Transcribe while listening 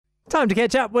Time to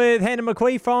catch up with Hannah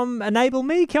McQuee from Enable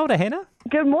Me. Kia ora, Hannah.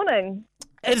 Good morning.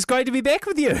 It's great to be back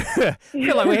with you. I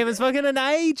feel like we haven't spoken in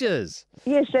ages.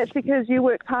 Yes, that's because you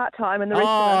work part-time and the rest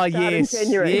of us start in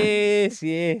January.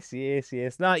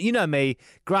 Yes. No, you know me,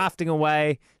 grafting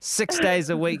away 6 days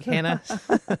a week, Hannah.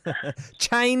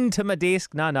 Chained to my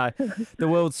desk. No, the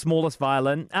world's smallest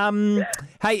violin.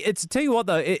 Hey, tell you what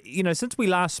though, since we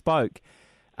last spoke,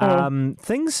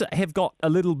 things have got a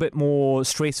little bit more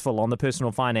stressful on the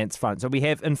personal finance front. So we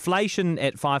have inflation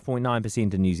at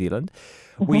 5.9% in New Zealand.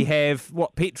 We have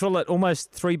petrol at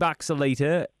almost $3 a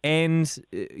litre, and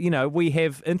we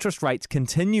have interest rates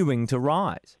continuing to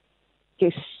rise.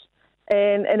 Yes,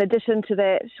 and in addition to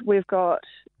that, we've got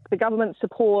the government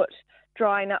support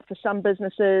drying up for some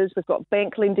businesses. We've got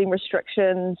bank lending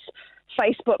restrictions.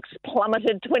 Facebook's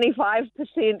plummeted 25%,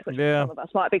 which some of us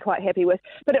might be quite happy with.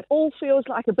 But it all feels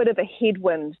like a bit of a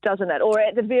headwind, doesn't it? Or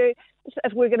at the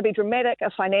if we're going to be dramatic, a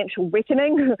financial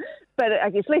reckoning, but I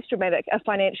guess less dramatic, a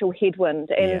financial headwind.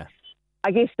 And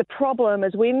I guess the problem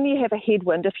is when you have a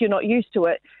headwind, if you're not used to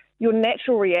it, your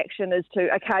natural reaction is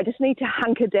to, okay, I just need to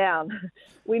hunker down.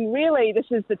 When really this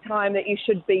is the time that you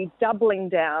should be doubling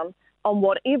down on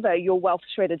whatever your wealth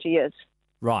strategy is.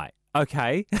 Right.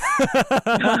 Okay.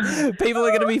 People are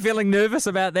going to be feeling nervous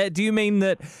about that. Do you mean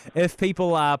that if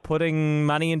people are putting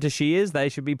money into shares, they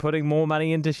should be putting more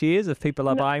money into shares? If people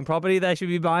are buying property, they should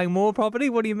be buying more property?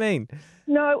 What do you mean?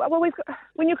 No, well,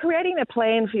 when you're creating a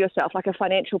plan for yourself, like a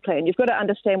financial plan, you've got to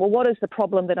understand, well, what is the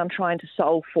problem that I'm trying to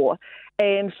solve for?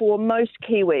 And for most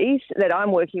Kiwis that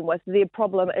I'm working with, their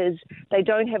problem is they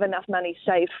don't have enough money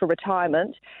saved for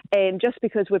retirement. And just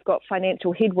because we've got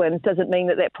financial headwinds doesn't mean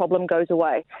that that problem goes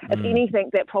away. If anything,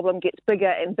 that problem gets bigger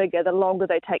and bigger the longer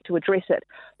they take to address it.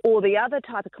 Or the other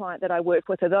type of client that I work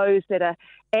with are those that are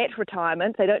at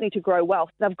retirement. They don't need to grow wealth.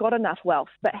 They've got enough wealth.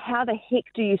 But how the heck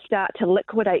do you start to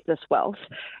liquidate this wealth?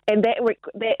 And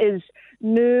that is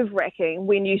nerve-wracking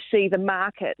when you see the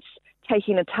markets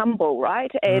taking a tumble,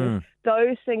 right? And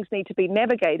those things need to be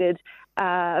navigated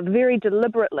very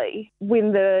deliberately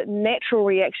when the natural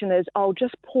reaction is, I'll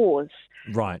just pause.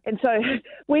 Right. And so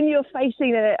when you're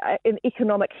facing an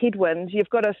economic headwind, you've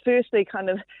got to firstly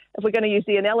if we're going to use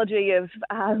the analogy of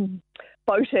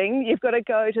boating, you've got to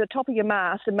go to the top of your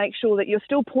mast and make sure that you're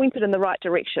still pointed in the right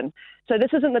direction. So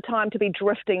this isn't the time to be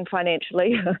drifting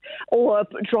financially or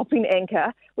dropping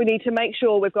anchor. We need to make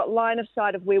sure we've got line of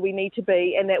sight of where we need to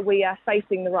be and that we are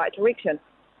facing the right direction.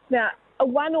 Now, a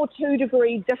 1 or 2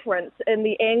 degree difference in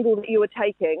the angle that you are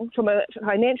taking from a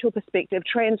financial perspective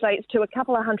translates to a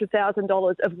couple of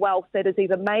 $100,000 of wealth that is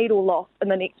either made or lost in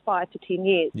the next 5 to 10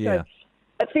 years. Yeah. So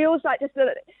it feels like just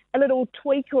a little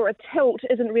tweak or a tilt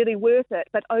isn't really worth it,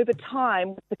 but over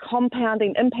time, the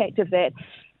compounding impact of that,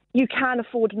 you can't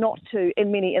afford not to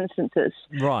in many instances.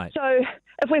 Right. So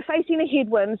if we're facing a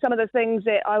headwind, some of the things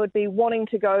that I would be wanting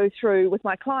to go through with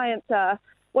my clients are,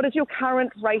 what is your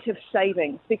current rate of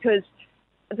savings? Because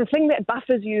the thing that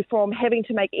buffers you from having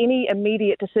to make any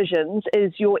immediate decisions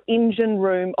is your engine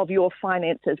room of your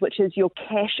finances, which is your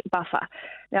cash buffer.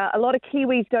 Now, a lot of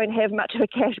Kiwis don't have much of a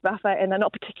cash buffer and they're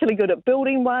not particularly good at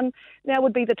building one. Now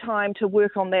would be the time to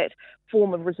work on that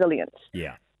form of resilience.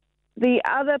 Yeah. The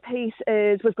other piece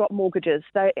is we've got mortgages.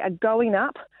 They are going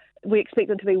up. We expect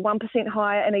them to be 1%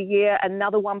 higher in a year,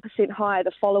 another 1% higher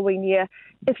the following year.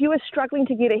 If you are struggling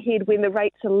to get ahead when the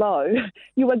rates are low,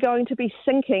 you are going to be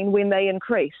sinking when they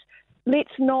increase.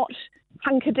 Let's not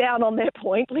hunker down on that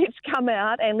point. Let's come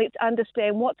out and let's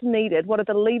understand what's needed. What are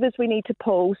the levers we need to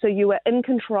pull so you are in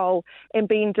control and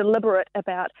being deliberate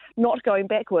about not going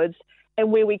backwards, and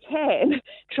where we can,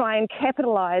 try and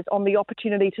capitalise on the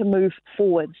opportunity to move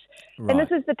forwards. Right. And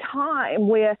this is the time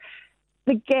where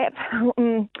the gap,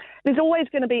 there's always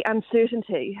going to be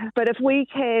uncertainty, but if we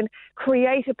can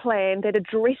create a plan that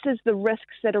addresses the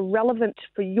risks that are relevant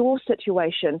for your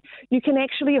situation, you can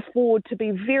actually afford to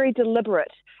be very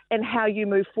deliberate in how you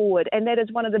move forward. And that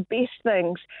is one of the best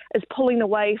things, is pulling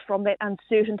away from that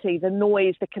uncertainty, the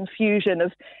noise, the confusion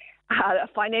of a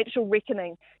financial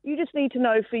reckoning. You just need to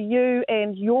know for you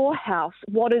and your house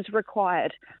what is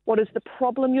required, what is the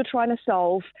problem you're trying to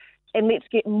solve, and let's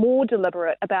get more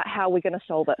deliberate about how we're going to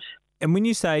solve it. And when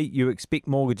you say you expect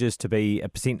mortgages to be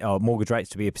mortgage rates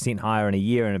to be 1% higher in a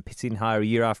year and 1% higher a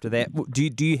year after that,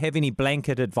 do you have any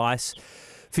blanket advice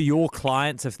for your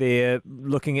clients if they're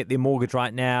looking at their mortgage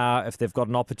right now, if they've got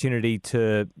an opportunity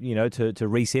to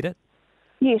reset it?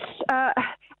 Yes,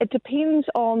 it depends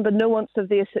on the nuance of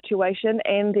their situation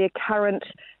and their current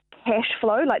cash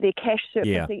flow, like their cash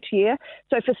surplus each year.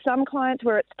 So for some clients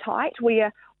where it's tight, we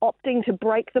are opting to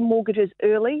break the mortgages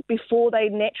early before they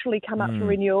naturally come up for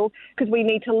renewal, because we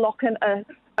need to lock in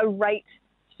a rate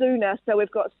sooner, so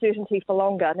we've got certainty for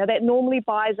longer. Now, that normally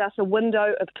buys us a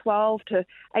window of 12 to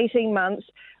 18 months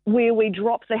where we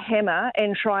drop the hammer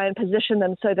and try and position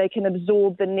them so they can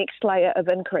absorb the next layer of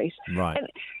increase. Right. And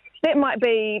that might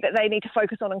be that they need to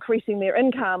focus on increasing their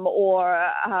income or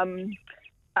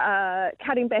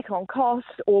cutting back on costs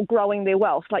or growing their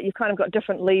wealth. Like, you've kind of got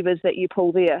different levers that you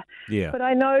pull there. Yeah. But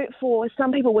I know for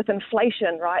some people with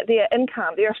inflation, right, their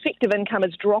effective income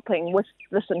is dropping with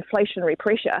this inflationary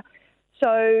pressure.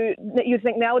 So you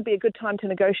think now would be a good time to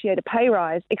negotiate a pay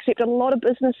rise, except a lot of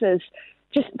businesses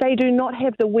they do not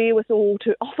have the wherewithal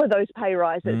to offer those pay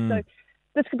rises. So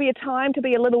this could be a time to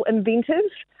be a little inventive.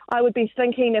 I would be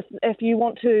thinking if you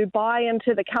want to buy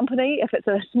into the company, if it's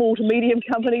a small to medium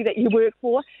company that you work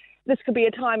for, this could be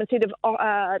a time, instead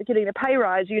of getting a pay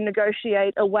rise, you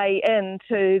negotiate a way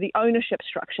into the ownership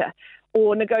structure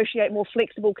or negotiate more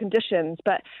flexible conditions.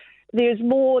 But there's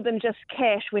more than just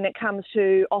cash when it comes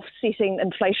to offsetting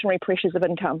inflationary pressures of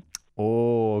income.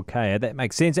 Okay, that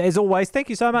makes sense. As always, thank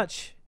you so much,